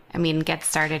 Yeah. I mean, get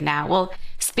started now. Well,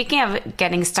 speaking of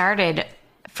getting started,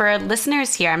 for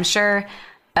listeners here, I'm sure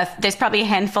there's probably a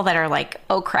handful that are like,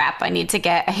 oh crap, I need to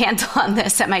get a handle on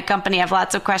this at my company. I have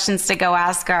lots of questions to go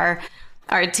ask our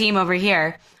team over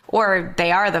here. Or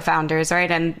they are the founders,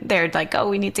 right? And they're like, oh,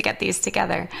 we need to get these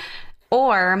together.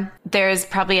 Or there's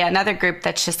probably another group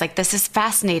that's just like, this is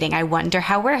fascinating. I wonder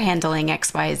how we're handling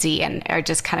XYZ, and are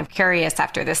just kind of curious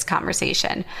after this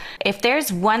conversation. If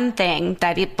there's one thing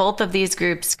that both of these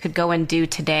groups could go and do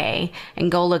today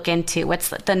and go look into, what's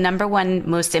the number one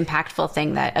most impactful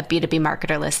thing that a B2B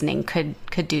marketer listening could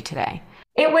do today?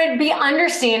 It would be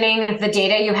understanding the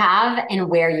data you have and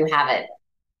where you have it.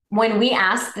 When we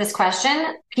ask this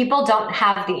question, people don't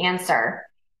have the answer.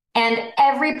 And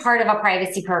every part of a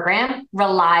privacy program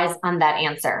relies on that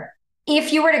answer.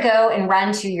 If you were to go and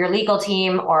run to your legal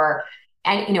team or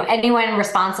anyone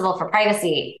responsible for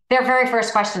privacy, their very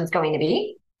first question is going to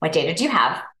be, what data do you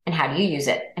have and how do you use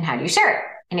it and how do you share it?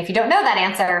 And if you don't know that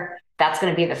answer, that's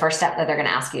going to be the first step that they're going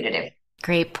to ask you to do.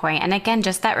 Great point. And again,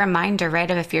 just that reminder, right,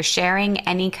 of if you're sharing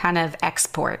any kind of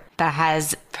export that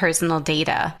has personal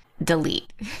data,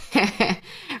 delete,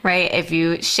 right? If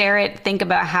you share it, think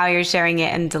about how you're sharing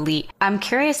it and delete. I'm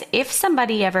curious if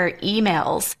somebody ever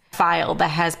emails a file that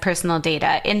has personal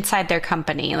data inside their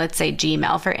company, let's say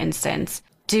Gmail, for instance,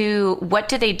 what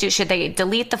do they do? Should they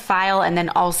delete the file and then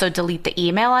also delete the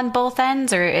email on both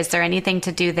ends? Or is there anything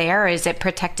to do there? Or is it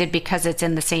protected because it's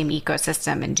in the same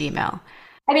ecosystem in Gmail?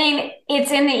 I mean,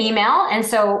 it's in the email, and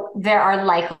so there are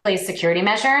likely security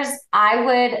measures. I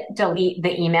would delete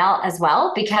the email as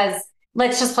well, because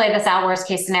let's just play this out. Worst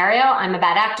case scenario, I'm a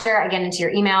bad actor. I get into your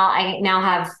email. I now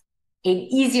have an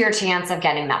easier chance of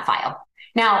getting that file.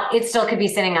 Now, it still could be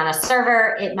sitting on a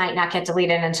server. It might not get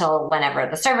deleted until whenever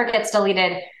the server gets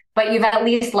deleted, but you've at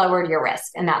least lowered your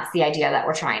risk. And that's the idea that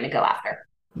we're trying to go after.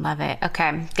 Love it. Okay.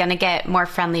 I'm going to get more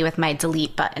friendly with my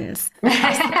delete buttons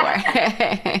across the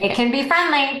board. It can be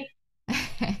friendly.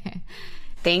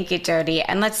 Thank you, Jodi.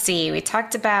 And let's see, we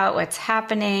talked about what's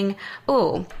happening.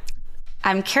 Oh,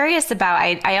 I'm curious about,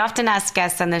 I often ask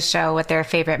guests on this show what their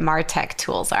favorite MarTech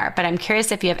tools are, but I'm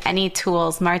curious if you have any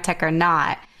tools, MarTech or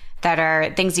not, that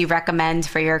are things you recommend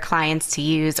for your clients to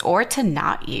use or to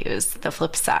not use, the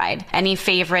flip side. Any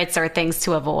favorites or things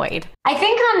to avoid? I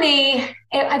think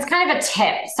it's kind of a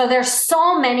tip. So there's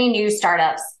so many new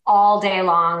startups all day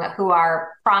long who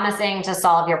are promising to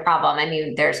solve your problem. I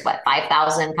mean, there's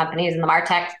 5,000 companies in the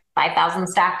MarTech, 5,000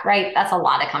 stack, right? That's a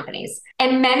lot of companies.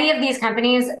 And many of these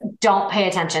companies don't pay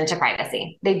attention to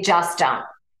privacy. They just don't.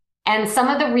 And some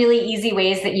of the really easy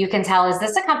ways that you can tell, is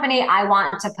this a company I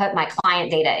want to put my client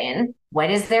data in?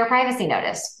 What is their privacy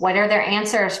notice? What are their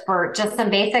answers for just some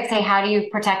basics? Hey, how do you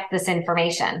protect this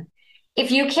information?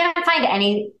 If you can't find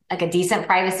a decent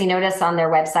privacy notice on their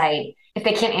website, if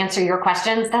they can't answer your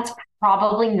questions, that's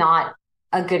probably not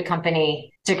a good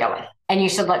company to go with. And you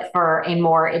should look for a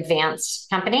more advanced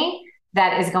company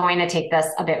that is going to take this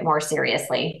a bit more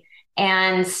seriously.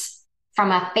 And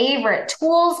from a favorite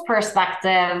tools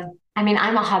perspective, I mean,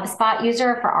 I'm a HubSpot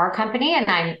user for our company,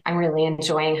 and I'm really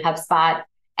enjoying HubSpot.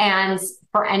 And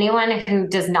for anyone who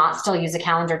does not still use a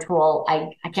calendar tool,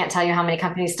 I can't tell you how many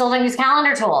companies still don't use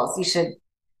calendar tools. You should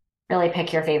really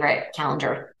pick your favorite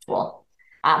calendar tool,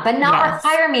 but not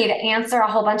require me to answer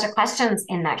a whole bunch of questions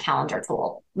in that calendar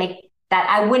tool. Make that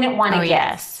I wouldn't want to get.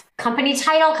 Yes. Company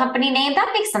title, company name,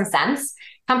 that makes some sense.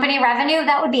 Company revenue,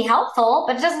 that would be helpful,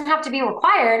 but it doesn't have to be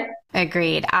required.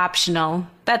 Agreed. Optional.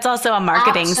 That's also a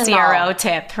marketing CRO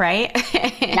tip, right?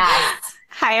 Yes.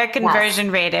 Higher Yes.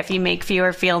 conversion rate if you make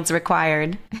fewer fields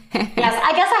required. Yes.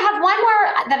 I guess I have one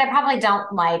more that I probably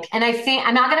don't like. And I think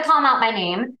I'm not going to call them out by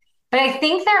name, but I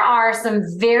think there are some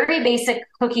very basic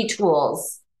cookie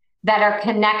tools that are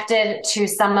connected to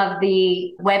some of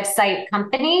the website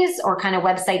companies or kind of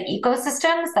website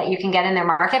ecosystems that you can get in their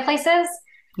marketplaces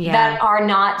Yeah, that are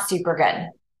not super good.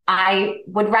 I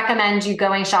would recommend you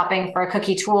going shopping for a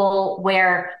cookie tool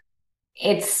where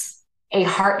it's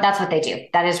that's what they do.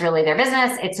 That is really their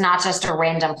business. It's not just a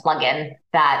random plugin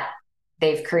that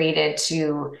they've created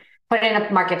to put in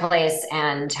a marketplace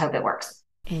and hope it works.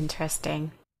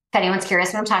 interesting. If anyone's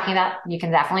curious what I'm talking about, you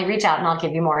can definitely reach out and I'll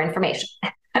give you more information.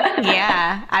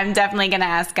 Yeah, I'm definitely going to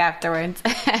ask afterwards.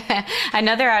 I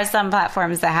know there are some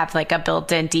platforms that have like a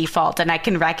built-in default and I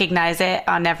can recognize it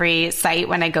on every site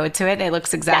when I go to it. It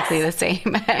looks exactly Yes. the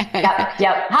same.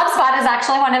 Yep. HubSpot is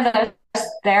actually one of those.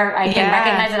 There, I can Yeah.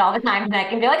 recognize it all the time, and I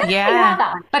can be like, "Oh, you have Yeah.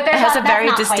 that one." But It has a that's very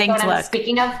not quite what distinct I'm look.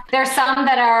 speaking of. There's some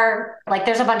that are like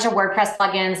there's a bunch of WordPress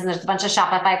plugins, and there's a bunch of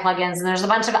Shopify plugins, and there's a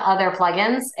bunch of other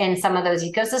plugins in some of those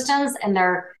ecosystems, and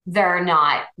they're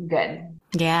not good.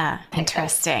 Yeah, Like those.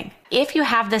 interesting. If you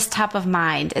have this top of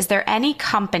mind, is there any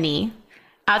company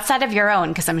outside of your own,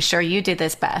 because I'm sure you do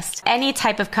this best, any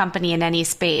type of company in any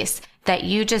space that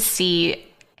you just see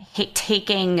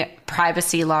taking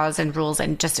privacy laws and rules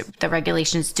and just the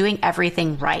regulations, doing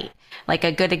everything right, like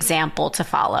a good example to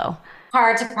follow?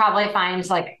 Hard to probably find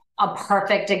like a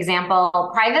perfect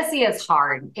example. Privacy is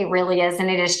hard. It really is, and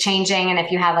it is changing. And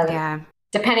if you have a Yeah.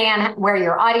 depending on where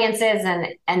your audience is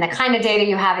and the kind of data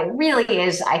you have, it really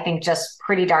is, I think, just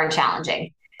pretty darn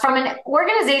challenging. From an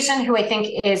organization who I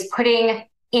think is putting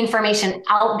information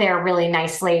out there really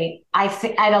nicely, I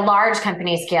think at a large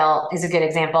company scale is a good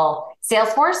example.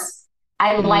 Salesforce,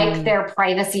 I like Mm, their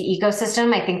privacy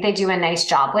ecosystem. I think they do a nice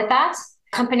job with that.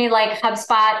 Company like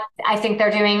HubSpot, I think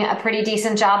they're doing a pretty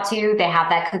decent job too. They have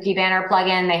that cookie banner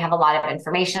plugin. They have a lot of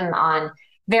information on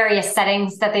various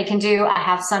settings that they can do. I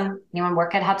have some, anyone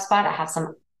work at HubSpot? I have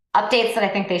some updates that I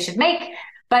think they should make,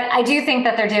 but I do think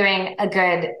that they're doing a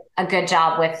good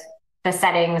job with the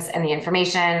settings and the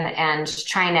information and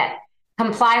trying to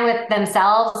comply with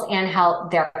themselves and help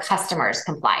their customers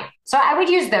comply. So I would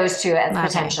use those two as love it.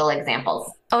 potential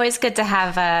examples. Always good to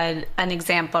have an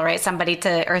example, right? Somebody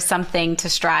to, or something to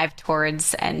strive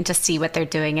towards and to see what they're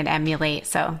doing and emulate.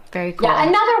 So very Yeah, cool.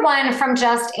 another one from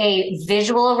just a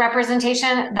visual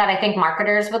representation that I think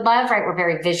marketers would love, right? We're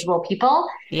very visual people,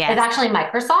 is Yes. actually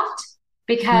Microsoft,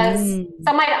 because Mm,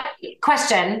 some might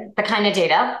question the kind of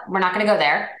data. We're not going to go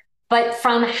there. But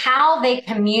from how they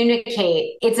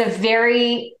communicate, it's a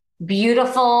very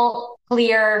beautiful,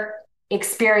 clear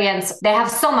experience. They have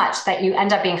so much that you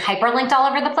end up being hyperlinked all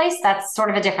over the place. That's sort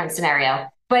of a different scenario.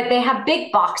 But they have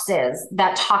big boxes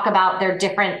that talk about their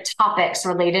different topics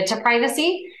related to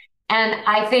privacy. And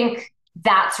I think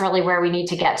that's really where we need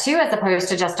to get to, as opposed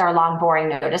to just our long, boring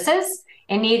notices.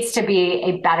 It needs to be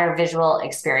a better visual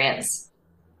experience.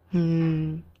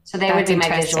 mm, So they would that's be my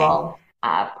interesting. visual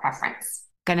preference.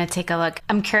 Gonna take a look.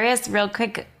 I'm curious, real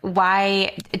quick,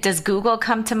 why does Google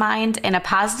come to mind in a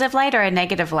positive light or a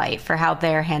negative light for how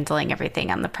they're handling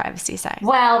everything on the privacy side?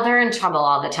 Well, they're in trouble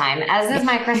all the time, as is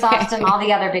Microsoft and all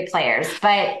the other big players.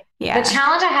 But the Yeah.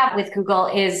 challenge I have with Google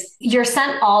is you're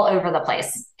sent all over the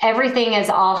place. Everything is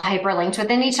all hyperlinked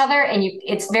within each other, and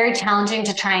it's very challenging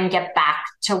to try and get back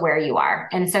to where you are.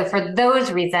 And so for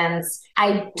those reasons,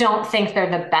 I don't think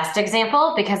they're the best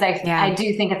example, because I Yeah.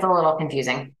 do think it's a little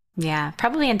confusing. Yeah.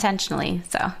 Probably intentionally.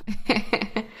 So,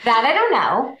 That I don't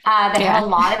know. They have yeah. a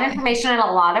lot of information and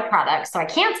a lot of products, so I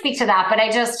can't speak to that, but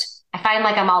I find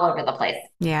like I'm all over the place.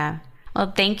 Yeah.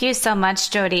 Well, thank you so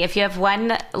much, Jodi. If you have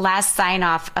one last sign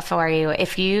off for you,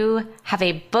 if you have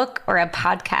a book or a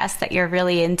podcast that you're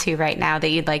really into right now that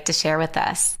you'd like to share with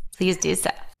us, please do so.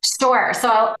 Sure.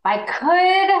 So I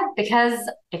could, because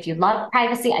if you love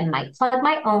privacy, I might plug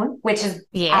my own, which is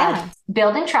Yeah.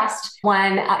 Building Trust,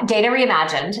 one Data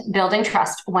Reimagined, Building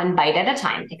Trust one bite at a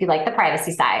time, if you like the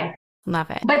privacy side.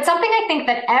 Love it. But something I think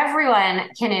that everyone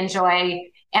can enjoy,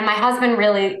 and my husband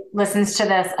really listens to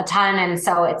this a ton. And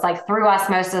so it's like through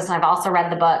osmosis, and I've also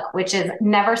read the book, which is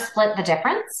Never Split the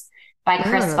Difference by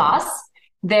Chris Ooh. Voss.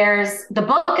 The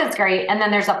book is great. And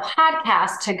then there's a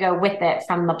podcast to go with it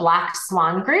from the Black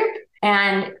Swan Group.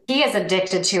 And he is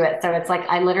addicted to it. So it's like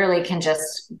I literally can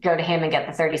just go to him and get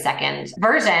the 30-second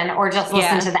version, or just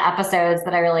listen Yeah. to the episodes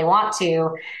that I really want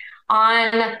to,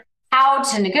 on how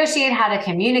to negotiate, how to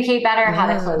communicate better, how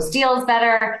to close Ooh. deals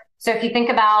better. So if you think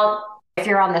about if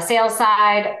you're on the sales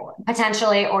side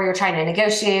potentially, or you're trying to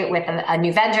negotiate with a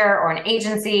new vendor or an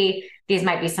agency, these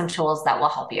might be some tools that will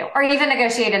help you, or even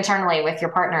negotiate internally with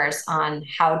your partners on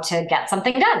how to get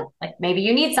something done. Like maybe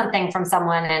you need something from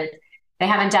someone and they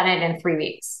haven't done it in 3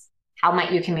 weeks. How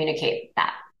might you communicate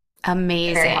that?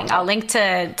 Amazing. I'll link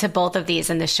to both of these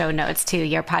in the show notes too,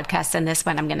 your podcast and this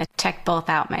one. I'm going to check both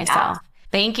out myself. Yeah.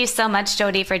 Thank you so much,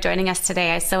 Jodi, for joining us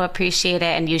today. I so appreciate it.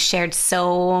 And you shared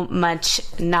so much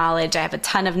knowledge. I have a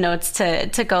ton of notes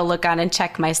to go look on and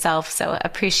check myself. So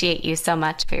appreciate you so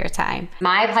much for your time.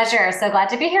 My pleasure. So glad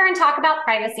to be here and talk about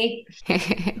privacy.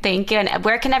 Thank you. And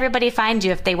where can everybody find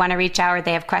you if they want to reach out or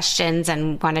they have questions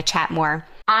and want to chat more?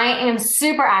 I am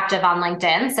super active on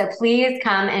LinkedIn. So please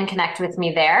come and connect with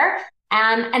me there.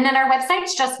 And then our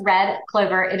website's just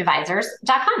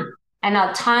redcloveradvisors.com, and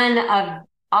a ton of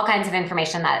all kinds of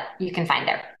information that you can find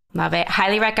there. Love it.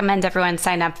 Highly recommend everyone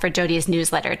sign up for Jodi's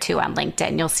newsletter too on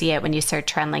LinkedIn. You'll see it when you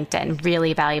search her on LinkedIn.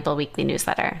 Really valuable weekly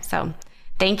newsletter. So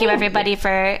thank you everybody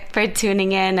for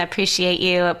tuning in. Appreciate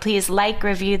you. Please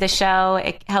review the show.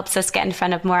 It helps us get in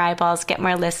front of more eyeballs, get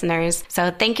more listeners. So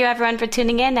thank you everyone for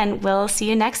tuning in, and we'll see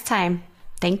you next time.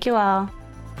 Thank you all.